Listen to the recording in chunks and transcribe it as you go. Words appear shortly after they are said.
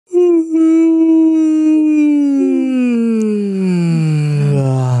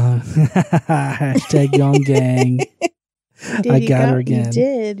Hashtag yawn gang. I got her again. You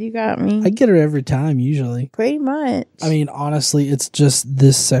did. You got me. I get her every time, usually. Pretty much. I mean, honestly, it's just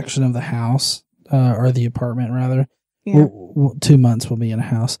this section of the house, or the apartment, rather. Yeah. 2 months we'll be in a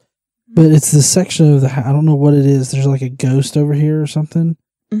house. But it's this section of the house. I don't know what it is. There's like a ghost over here or something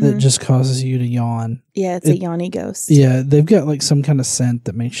that just causes you to yawn. Yeah, it's a yawny ghost. Yeah, they've got like some kind of scent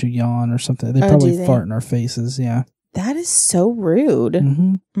that makes you yawn or something. They probably fart in our faces, yeah. That is so rude.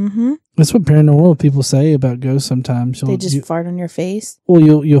 Mm-hmm. That's what paranormal people say about ghosts sometimes. They just fart on your face? Well,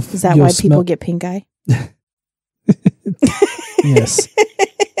 you'll Is that why people get pink eye? Yes.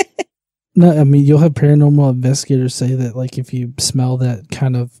 No, I mean, you'll have paranormal investigators say that, like, if you smell that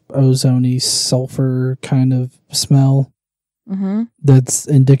kind of ozone-y sulfur kind of smell, that's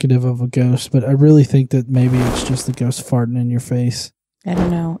indicative of a ghost. But I really think that maybe it's just the ghost farting in your face. I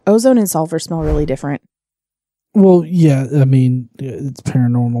don't know. Ozone and sulfur smell really different. Well, yeah, I mean, it's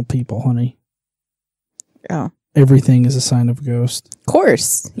paranormal people, honey. Oh. Everything is a sign of a ghost. Of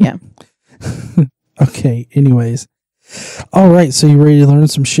course, yeah. Okay, anyways. All right, so you ready to learn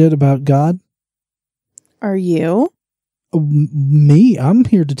some shit about God? Are you? Me? I'm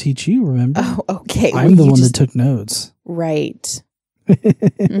here to teach you, remember? Oh, okay. I'm the one that took notes. Right.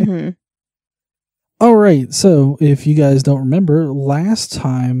 All right, so if you guys don't remember, last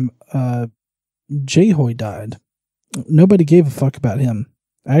time J-Hoy died. Nobody gave a fuck about him.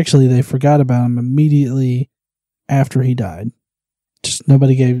 Actually, they forgot about him immediately after he died. Just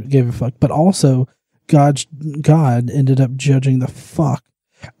nobody gave a fuck. But also, God ended up judging the fuck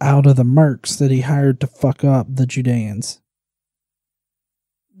out of the mercs that he hired to fuck up the Judeans.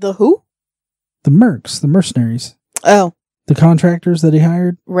 The who? The mercs, the mercenaries. Oh. The contractors that he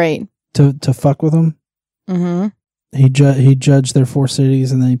hired. Right. To fuck with them. Mm-hmm. He judged their 4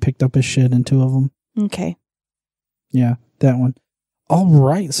 cities and then he picked up his shit in 2 of them. Okay. Yeah, that one. All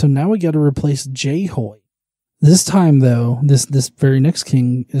right, so now we got to replace J-Hoy. This time, though, this very next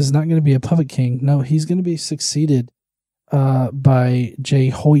king is not going to be a puppet king. No, he's going to be succeeded by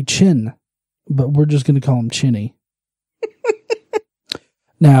J-Hoy Chin, but we're just going to call him Chinny.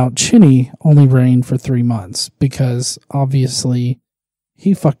 Now, Chinny only reigned for 3 months because, obviously,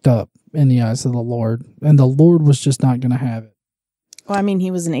 he fucked up in the eyes of the Lord, and the Lord was just not going to have it. Well, I mean,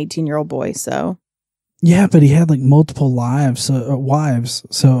 he was an 18-year-old boy, so... Yeah, but he had, like, multiple wives,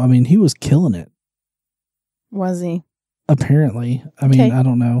 so, I mean, he was killing it. Was he? Apparently. I mean, I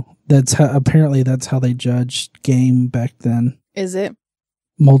don't know. Apparently that's how they judged game back then. Is it?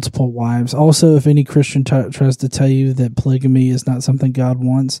 Multiple wives. Also, if any Christian tries to tell you that polygamy is not something God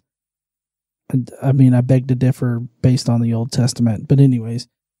wants, I mean, I beg to differ based on the Old Testament. But anyways,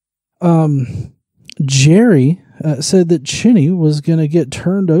 Jerry said that Chinny was going to get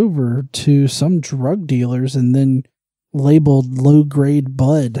turned over to some drug dealers and then labeled low-grade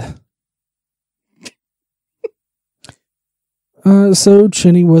bud. So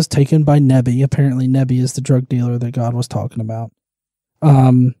Chinny was taken by Nebby. Apparently Nebby is the drug dealer that God was talking about.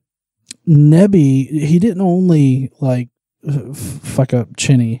 Nebby, he didn't only like fuck up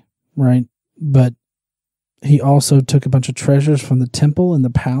Chinny, right? But he also took a bunch of treasures from the temple and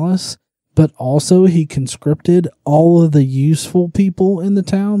the palace, but also he conscripted all of the useful people in the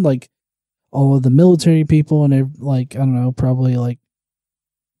town, like all of the military people and like, I don't know, probably like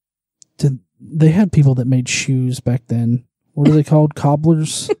they had people that made shoes back then. What are they called?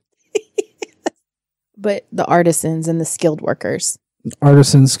 Cobblers? But the artisans and the skilled workers.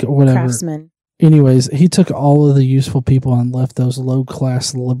 Artisans, whatever. Craftsmen. Anyways, he took all of the useful people and left those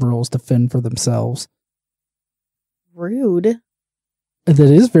low-class liberals to fend for themselves. Rude. That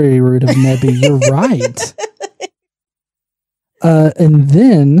is very rude of Nebby. You're right. And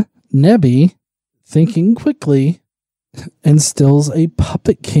then Nebby, thinking quickly, instills a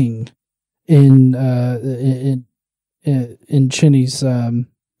puppet king in Chinny's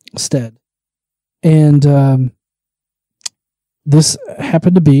stead. And this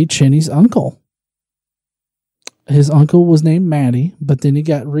happened to be Chinny's uncle. His uncle was named Matty, but then he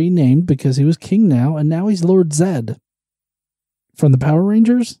got renamed because he was king now, and now he's Lord Zedd from the Power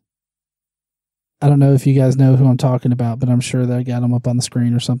Rangers. I don't know if you guys know who I'm talking about, but I'm sure that I got him up on the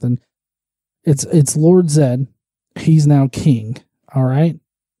screen or something. It's Lord Zedd. He's now king. All right.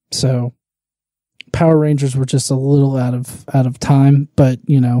 So Power Rangers were just a little out of time, but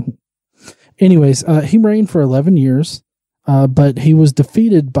you know. Anyways, he reigned for 11 years, but he was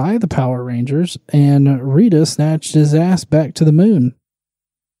defeated by the Power Rangers, and Rita snatched his ass back to the moon.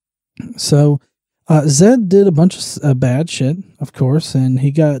 So Zedd did a bunch of bad shit, of course, and he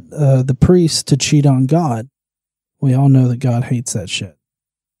got the priest to cheat on God. We all know that God hates that shit.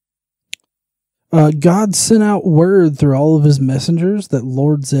 God sent out word through all of his messengers that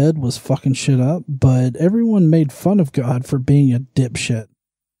Lord Zedd was fucking shit up, but everyone made fun of God for being a dipshit.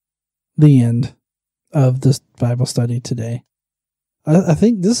 The end of this Bible study today. I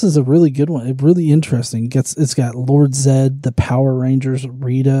think this is a really good one. It's really interesting. It's got Lord Zedd, the Power Rangers,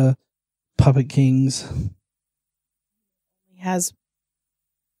 Rita, Puppet Kings. He has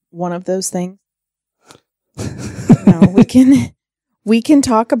one of those things. No, we can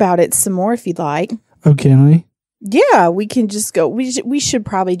talk about it some more if you'd like. Oh, can we? Yeah, we can just go. We should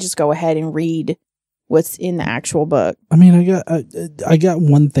probably just go ahead and read what's in the actual book. I mean, I got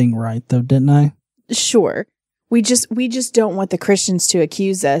one thing right though, didn't I? Sure. We just don't want the Christians to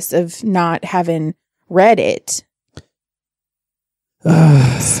accuse us of not having read it.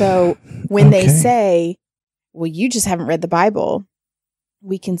 So when they say, well, you just haven't read the Bible,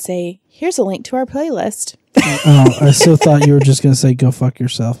 we can say, here's a link to our playlist. Oh, I still thought you were just going to say, go fuck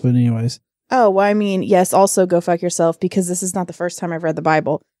yourself. But anyways. Oh, well, I mean, yes, also go fuck yourself, because this is not the first time I've read the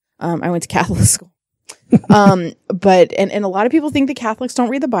Bible. I went to Catholic school. But a lot of people think that Catholics don't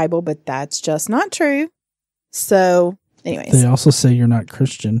read the Bible, but that's just not true. So, anyways. They also say you're not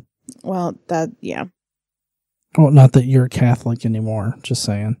Christian. Well, yeah. Well, not that you're Catholic anymore. Just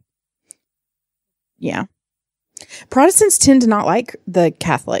saying. Yeah. Protestants tend to not like the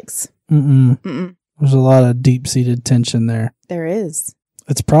Catholics. Mm-mm. There's a lot of deep-seated tension there. There is.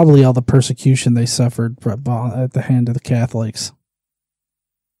 It's probably all the persecution they suffered at the hand of the Catholics.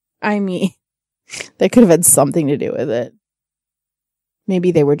 I mean, they could have had something to do with it.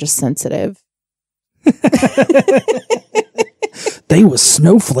 Maybe they were just sensitive. They was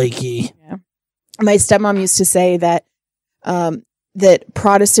snowflakey. Yeah. My stepmom used to say that that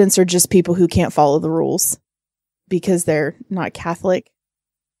Protestants are just people who can't follow the rules because they're not Catholic.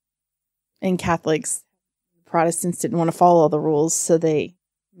 And Protestants didn't want to follow the rules, so they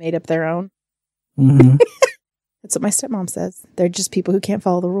made up their own. Mm-hmm. That's what my stepmom says. They're just people who can't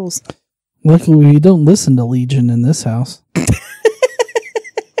follow the rules. Luckily, we don't listen to Legion in this house.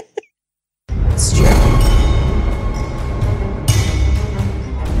 It's true.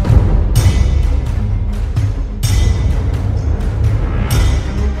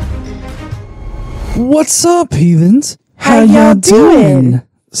 What's up, heathens? How y'all doing?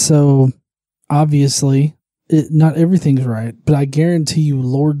 So, obviously, not everything's right, but I guarantee you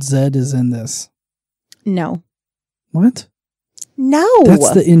Lord Zedd is in this. No. What? No.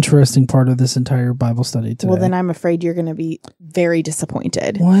 That's the interesting part of this entire Bible study today. Well, then I'm afraid you're going to be very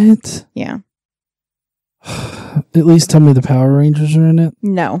disappointed. What? Yeah. At least tell me the Power Rangers are in it.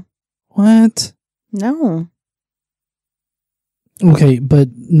 No. What? No. Okay,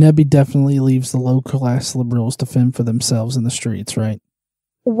 but Nebby definitely leaves the low-class liberals to fend for themselves in the streets, right?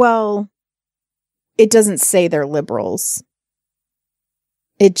 Well, it doesn't say they're liberals.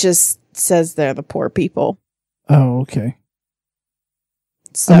 It just says they're the poor people. Oh, okay.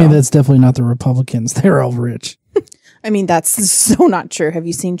 So, I mean, that's definitely not the Republicans. They're all rich. I mean, that's so not true. Have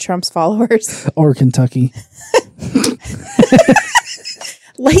you seen Trump's followers? Or Kentucky.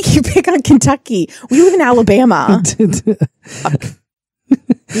 Like you pick on Kentucky. We live in Alabama.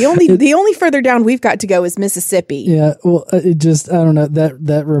 The only further down we've got to go is Mississippi. Yeah, well, I don't know,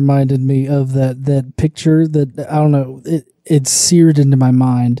 that reminded me of that picture that, I don't know, it's seared into my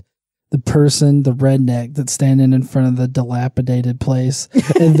mind. The person, the redneck that's standing in front of the dilapidated place,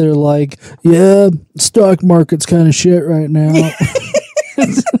 and they're like, yeah, stock market's kind of shit right now.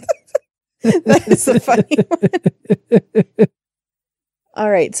 That is a funny one. All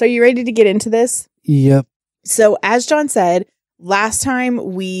right, so are you ready to get into this? Yep. So as John said, last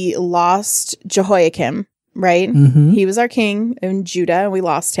time we lost Jehoiakim, right? Mm-hmm. He was our king in Judah, and we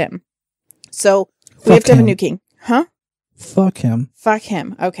lost him. So we have to have a new king. Huh? Fuck him. Fuck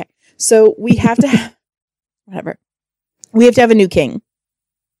him. Okay. So we have to have... Whatever. We have to have a new king.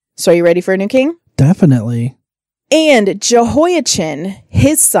 So are you ready for a new king? Definitely. And Jehoiachin,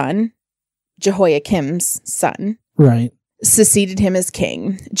 his son, Jehoiakim's son... Right. succeeded him as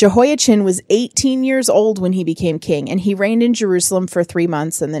king. Jehoiachin was 18 years old when he became king, and he reigned in Jerusalem for 3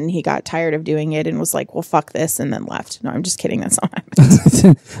 months, and then he got tired of doing it and was like, well, fuck this, and then left. No, I'm just kidding. That's not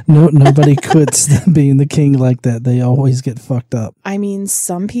happening. Nobody quits being the king like that. They always get fucked up. I mean,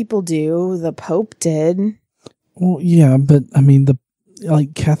 some people do. The Pope did. Well, yeah, but I mean,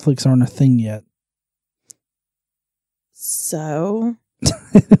 Catholics aren't a thing yet. So...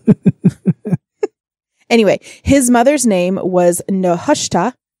 Anyway, his mother's name was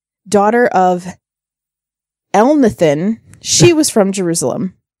Nehushta, daughter of Elnathan. She was from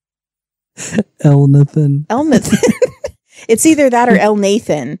Jerusalem. Elnathan. It's either that or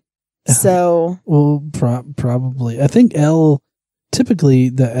Elnathan. So, well, probably. I think El typically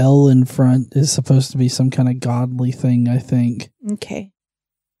the L in front is supposed to be some kind of godly thing, I think. Okay.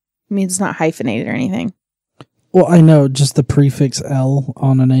 I mean, it's not hyphenated or anything. Well, I know, just the prefix L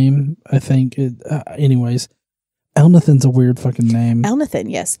on a name, I think. Anyways, Elnathan's a weird fucking name.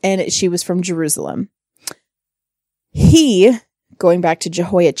 Elnathan, yes. And she was from Jerusalem. He, going back to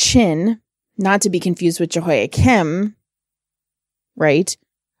Jehoiachin, not to be confused with Jehoiakim, right,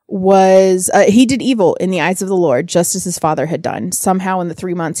 he did evil in the eyes of the Lord, just as his father had done. Somehow in the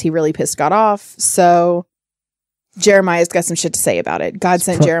 3 months, he really pissed God off. So Jeremiah's got some shit to say about it. God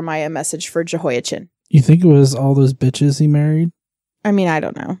sent Jeremiah a message for Jehoiachin. You think it was all those bitches he married? I mean, I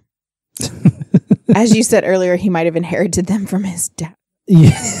don't know. As you said earlier, he might have inherited them from his dad.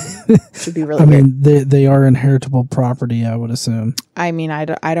 Yeah. Should be really weird. mean, they are inheritable property, I would assume. I mean, I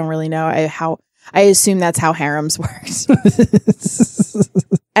don't really know I assume that's how harems works.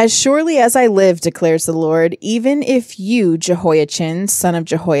 As surely as I live, declares the Lord, even if you, Jehoiachin, son of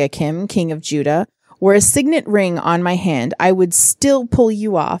Jehoiakim, king of Judah, were a signet ring on my hand, I would still pull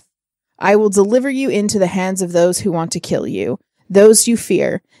you off. I will deliver you into the hands of those who want to kill you, those you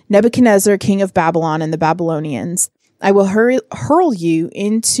fear, Nebuchadnezzar, king of Babylon, and the Babylonians. I will hurl you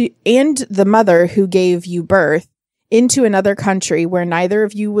into, and the mother who gave you birth, into another country where neither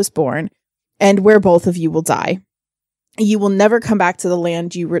of you was born, and where both of you will die. You will never come back to the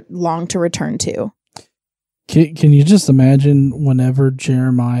land you long to return to. Can you just imagine whenever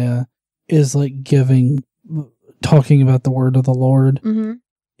Jeremiah is like talking about the word of the Lord? Mm-hmm.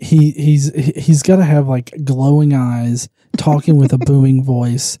 He's got to have like glowing eyes, talking with a booming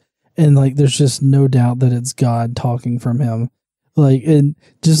voice, and like there's just no doubt that it's God talking from him. Like, and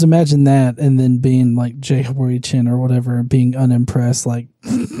just imagine that, and then being like Jehoiachin or whatever, and being unimpressed. Like,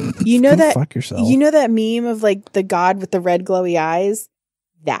 you know that fuck yourself. You know that meme of like the God with the red glowy eyes.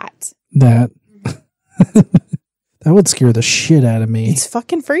 That would scare the shit out of me. It's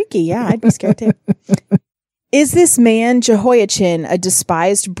fucking freaky. Yeah, I'd be scared too. Is this man, Jehoiachin, a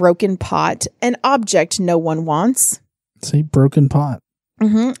despised broken pot, an object no one wants? See, broken pot.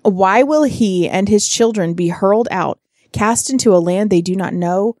 Mm-hmm. Why will he and his children be hurled out, cast into a land they do not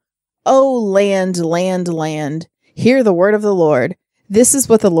know? O land, land, land, hear the word of the Lord. This is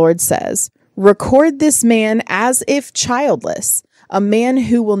what the Lord says. Record this man as if childless, a man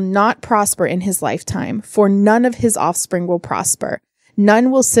who will not prosper in his lifetime, for none of his offspring will prosper.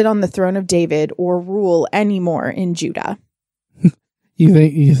 None will sit on the throne of David or rule anymore in Judah.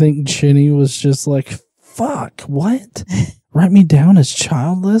 You think Chinny was just like, fuck, what? Write me down as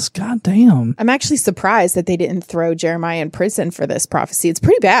childless? God damn. I'm actually surprised that they didn't throw Jeremiah in prison for this prophecy. It's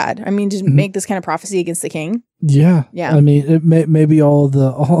pretty bad. I mean, to make this kind of prophecy against the king. Yeah. Yeah. I mean, maybe all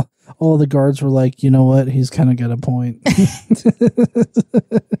the guards were like, you know what? He's kind of got a point.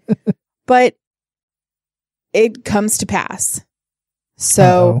 But it comes to pass.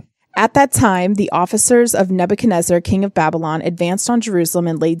 So at that time, the officers of Nebuchadnezzar, king of Babylon, advanced on Jerusalem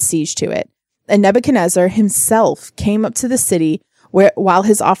and laid siege to it. And Nebuchadnezzar himself came up to the city while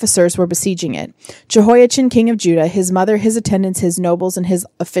his officers were besieging it. Jehoiachin, king of Judah, his mother, his attendants, his nobles, and his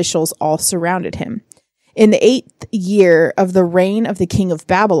officials all surrounded him. In the 8th year of the reign of the king of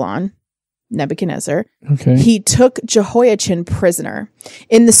Babylon, Nebuchadnezzar, he took Jehoiachin prisoner.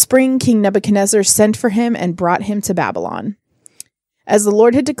 In the spring, King Nebuchadnezzar sent for him and brought him to Babylon. As the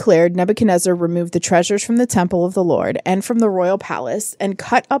Lord had declared, Nebuchadnezzar removed the treasures from the temple of the Lord and from the royal palace and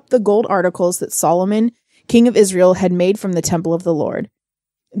cut up the gold articles that Solomon, king of Israel, had made from the temple of the Lord.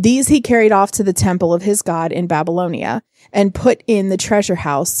 These he carried off to the temple of his God in Babylonia and put in the treasure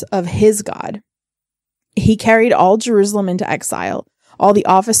house of his God. He carried all Jerusalem into exile, all the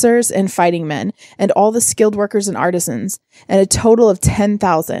officers and fighting men, and all the skilled workers and artisans, and a total of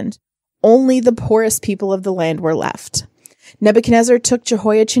 10,000. Only the poorest people of the land were left. Nebuchadnezzar took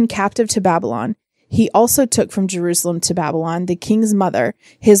Jehoiachin captive to Babylon. He also took from Jerusalem to Babylon the king's mother,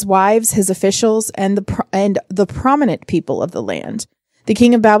 his wives, his officials, and the prominent people of the land. The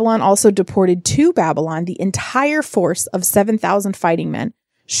king of Babylon also deported to Babylon the entire force of 7,000 fighting men,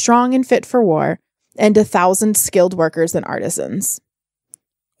 strong and fit for war, and 1,000 skilled workers and artisans.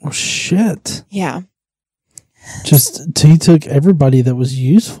 Oh, shit. Yeah. Just, he took everybody that was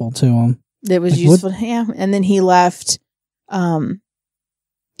useful to him. That was useful. Yeah. And then he left,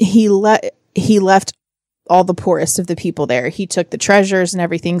 he left all the poorest of the people there. He took the treasures and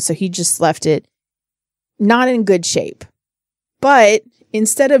everything. So he just left it not in good shape. But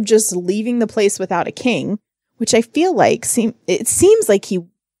instead of just leaving the place without a king, which I feel like it seems like he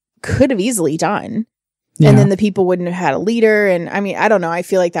could have easily done. Yeah. And then the people wouldn't have had a leader. And I mean, I don't know. I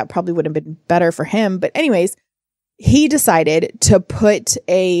feel like that probably would have been better for him. But anyways, he decided to put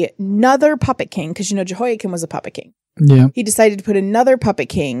another puppet king, because, you know, Jehoiakim was a puppet king. Yeah. he decided to put another puppet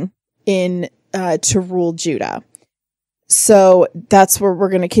king in to rule Judah. So that's where we're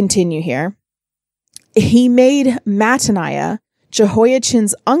going to continue here. He made Mattaniah,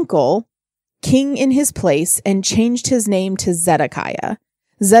 Jehoiachin's uncle, king in his place and changed his name to Zedekiah.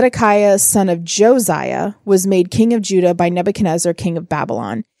 Zedekiah, son of Josiah, was made king of Judah by Nebuchadnezzar, king of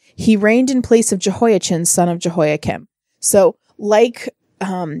Babylon. He reigned in place of Jehoiachin, son of Jehoiakim. So, like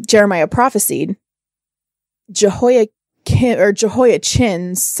Jeremiah prophesied, Jehoiachin's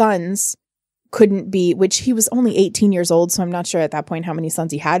sons couldn't be, which he was only 18 years old, so I'm not sure at that point how many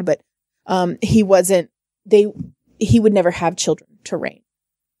sons he had, but he would never have children to reign.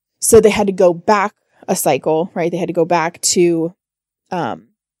 So they had to go back a cycle, right? They had to go back to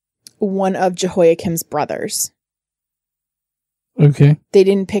one of Jehoiakim's brothers. Okay. They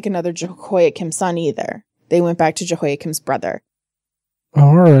didn't pick another Jehoiakim son either. They went back to Jehoiakim's brother.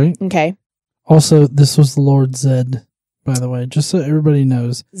 All right. Okay. Also, this was the Lord Zedd, by the way, just so everybody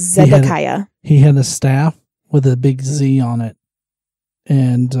knows. Zedekiah. He had a staff with a big Z on it,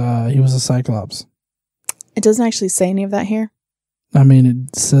 and he was a Cyclops. It doesn't actually say any of that here. I mean,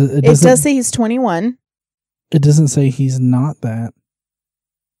 it does say he's 21. It doesn't say he's not that.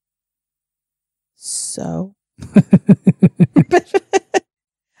 So.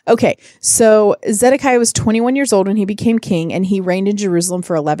 Okay, so Zedekiah was 21 years old when he became king, and he reigned in Jerusalem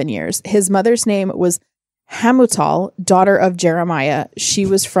for 11 years. His mother's name was Hamutal, daughter of Jeremiah. She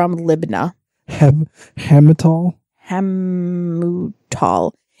was from Libnah. Hamutal? Hamutal.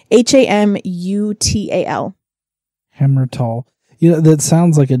 Hamutal. Hamutal. You know, that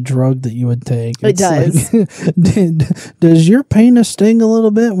sounds like a drug that you would take. It does. Like, does your penis sting a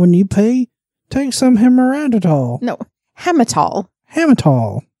little bit when you pee? Take some Hamutal. No, Hamutal.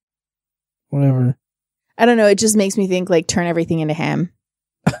 Hamutal. Whatever. I don't know. It just makes me think, like, turn everything into ham.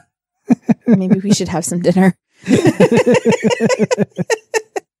 Maybe we should have some dinner.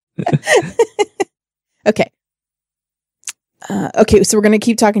 Okay. Okay, so we're going to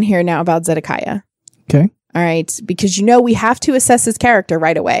keep talking here now about Zedekiah. Okay. All right, because we have to assess his character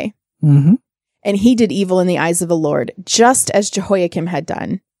right away. Mm-hmm. And he did evil in the eyes of the Lord, just as Jehoiakim had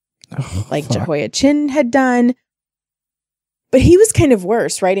done. Jehoiachin had done. But he was kind of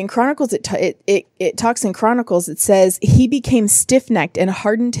worse, right? In Chronicles, it talks in Chronicles, it says, he became stiff-necked and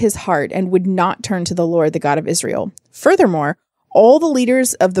hardened his heart and would not turn to the Lord, the God of Israel. Furthermore, all the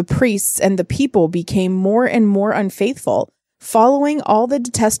leaders of the priests and the people became more and more unfaithful, following all the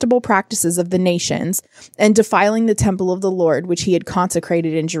detestable practices of the nations and defiling the temple of the Lord, which he had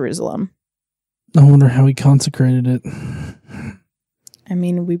consecrated in Jerusalem. I wonder how he consecrated it. I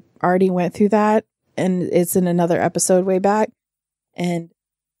mean, we already went through that, and it's in another episode way back. And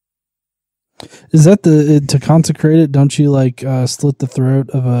is that to consecrate it? Don't you slit the throat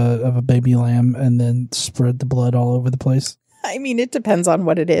of a baby lamb and then spread the blood all over the place? I mean, it depends on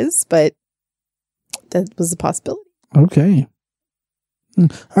what it is, but that was a possibility. Okay. I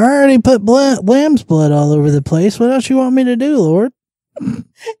already put lamb's blood all over the place. What else you want me to do, Lord?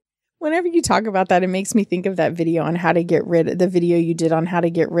 Whenever you talk about that, it makes me think of that video on how to get rid of the video you did on how to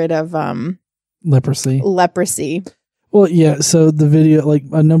get rid of leprosy. Well, yeah. So the video,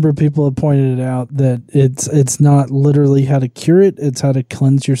 a number of people have pointed it out that it's not literally how to cure it; it's how to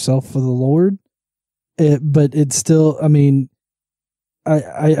cleanse yourself for the Lord. But it's still, I mean,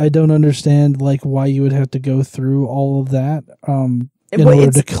 I don't understand why you would have to go through all of that in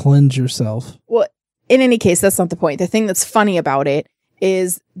order to cleanse yourself. Well, in any case, that's not the point. The thing that's funny about it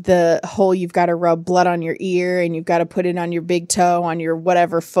is the whole you've got to rub blood on your ear and you've got to put it on your big toe, on your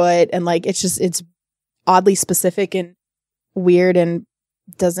whatever foot, and it's oddly specific and weird and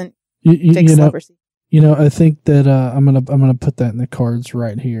doesn't fix leprosy. I think that I'm gonna put that in the cards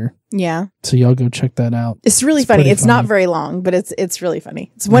right here. Yeah. So y'all go check that out. It's really funny. It's not very long, but it's really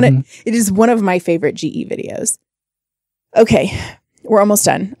funny. It is one of my favorite GE videos. Okay, we're almost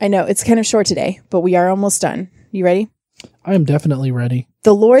done. I know it's kind of short today, but we are almost done. You ready? I am definitely ready.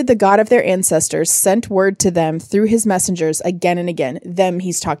 The Lord, the God of their ancestors, sent word to them through his messengers again and again. Them,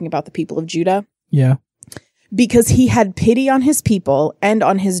 he's talking about the people of Judah. Yeah. Because he had pity on his people and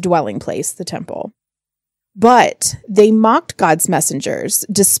on his dwelling place, the temple. But they mocked God's messengers,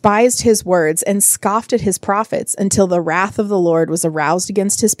 despised his words, and scoffed at his prophets until the wrath of the Lord was aroused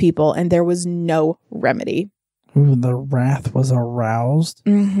against his people, and there was no remedy. Ooh, the wrath was aroused?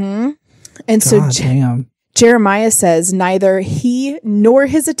 Mm-hmm. And so Jeremiah says, neither he nor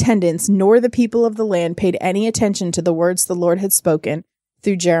his attendants nor the people of the land paid any attention to the words the Lord had spoken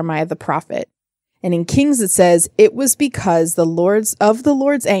through Jeremiah the prophet. And in Kings it says, it was because the Lord's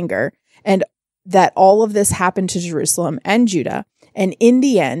anger and that all of this happened to Jerusalem and Judah, and in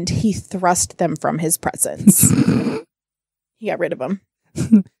the end, he thrust them from his presence. He got rid of them.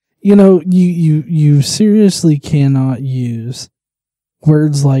 You know, you seriously cannot use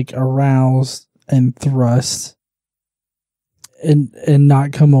words like arouse and thrust and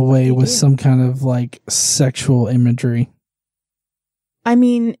not come away with some kind of like sexual imagery. I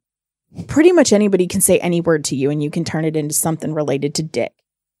mean, pretty much anybody can say any word to you and you can turn it into something related to dick.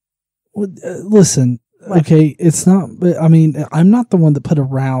 Listen, what? Okay, it's not, I mean, I'm not the one that put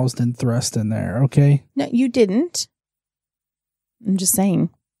aroused and thrust in there, okay? No, you didn't. I'm just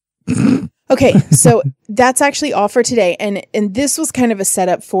saying. Okay, so that's actually all for today. And this was kind of a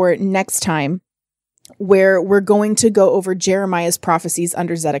setup for next time where we're going to go over Jeremiah's prophecies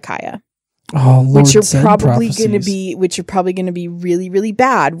under Zedekiah. Oh, Lord which are Zedd probably prophecies. going to be really, really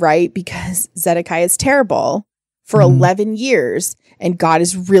bad, right? Because Zedekiah is terrible for 11 years and God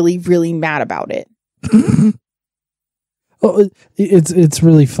is really, really mad about it. Oh, it's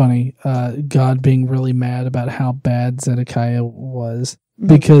really funny. God being really mad about how bad Zedekiah was,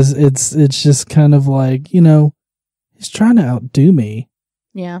 because it's just kind of like, you know, he's trying to outdo me.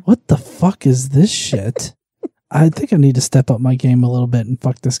 Yeah. What the fuck is this shit? I think I need to step up my game a little bit and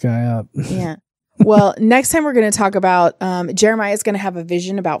fuck this guy up. Yeah. Well, next time we're going to talk about Jeremiah is going to have a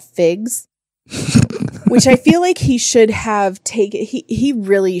vision about figs, which I feel like he should have taken. He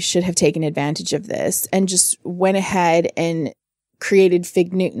really should have taken advantage of this and just went ahead and created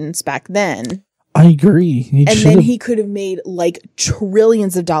fig Newtons back then. I agree. He could have made like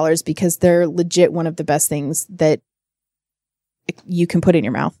trillions of dollars because they're legit one of the best things that you can put in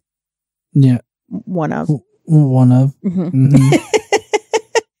your mouth. Yeah. One of. Mm-hmm. Mm-hmm.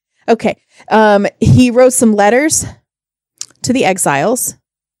 Okay. He wrote some letters to the exiles,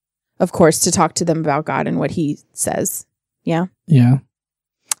 of course, to talk to them about God and what he says. Yeah. Yeah.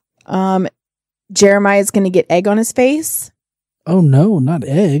 Jeremiah is going to get egg on his face. Oh no, not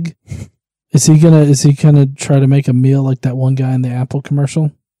egg. Is he gonna try to make a meal like that one guy in the Apple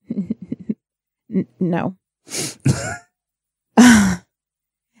commercial? No.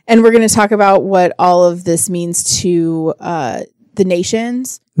 And we're going to talk about what all of this means to the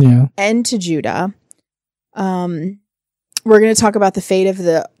nations and to Judah. We're going to talk about the fate of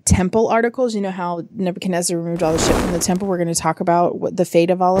the temple articles. You know how Nebuchadnezzar removed all the shit from the temple? We're going to talk about what the fate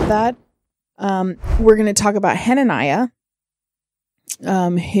of all of that. We're going to talk about Hananiah,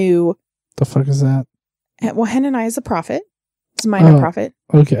 who... The fuck is that? Well, Hananiah is a prophet. It's a minor prophet.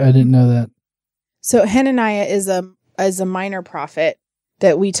 Okay, I didn't know that. So Hananiah is a minor prophet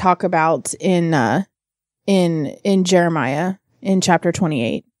that we talk about in Jeremiah in chapter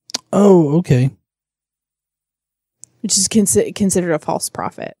 28. Oh, okay. Which is considered a false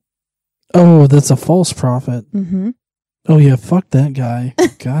prophet. Oh, that's a false prophet. Mm-hmm. Oh yeah, fuck that guy.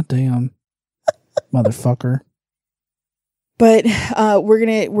 Goddamn, motherfucker. But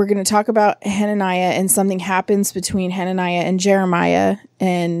we're gonna talk about Hananiah, and something happens between Hananiah and Jeremiah,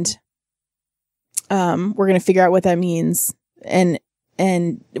 and we're gonna figure out what that means, and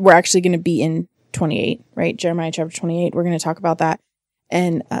we're actually gonna be in 28, right? Jeremiah chapter 28. We're gonna talk about that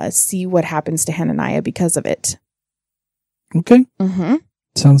and see what happens to Hananiah because of it. Okay. Mm-hmm.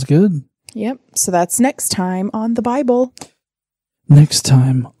 Sounds good. Yep. So that's next time on the Bible. Next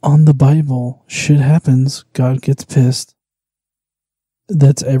time on the Bible, shit happens. God gets pissed.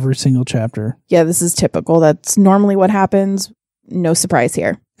 That's every single chapter. Yeah, this is typical. That's normally what happens. No surprise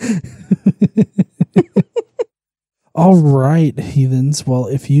here. All right, heathens. Well,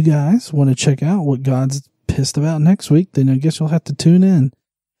 if you guys want to check out what God's pissed about next week, then I guess you'll have to tune in.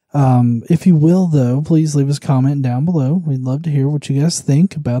 If you will, though, please leave us a comment down below. We'd love to hear what you guys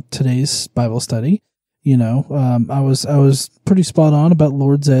think about today's Bible study. You know, I was pretty spot on about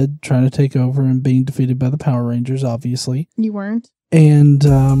Lord Zedd trying to take over and being defeated by the Power Rangers, obviously. You weren't? And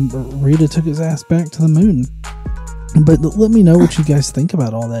Rita took his ass back to the moon. But let me know what you guys think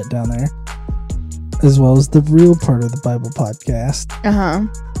about all that down there, as well as the real part of the Bible podcast.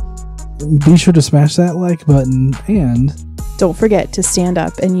 Be sure to smash that like button, and don't forget to stand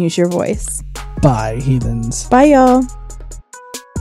up and use your voice. Bye, heathens. Bye, y'all.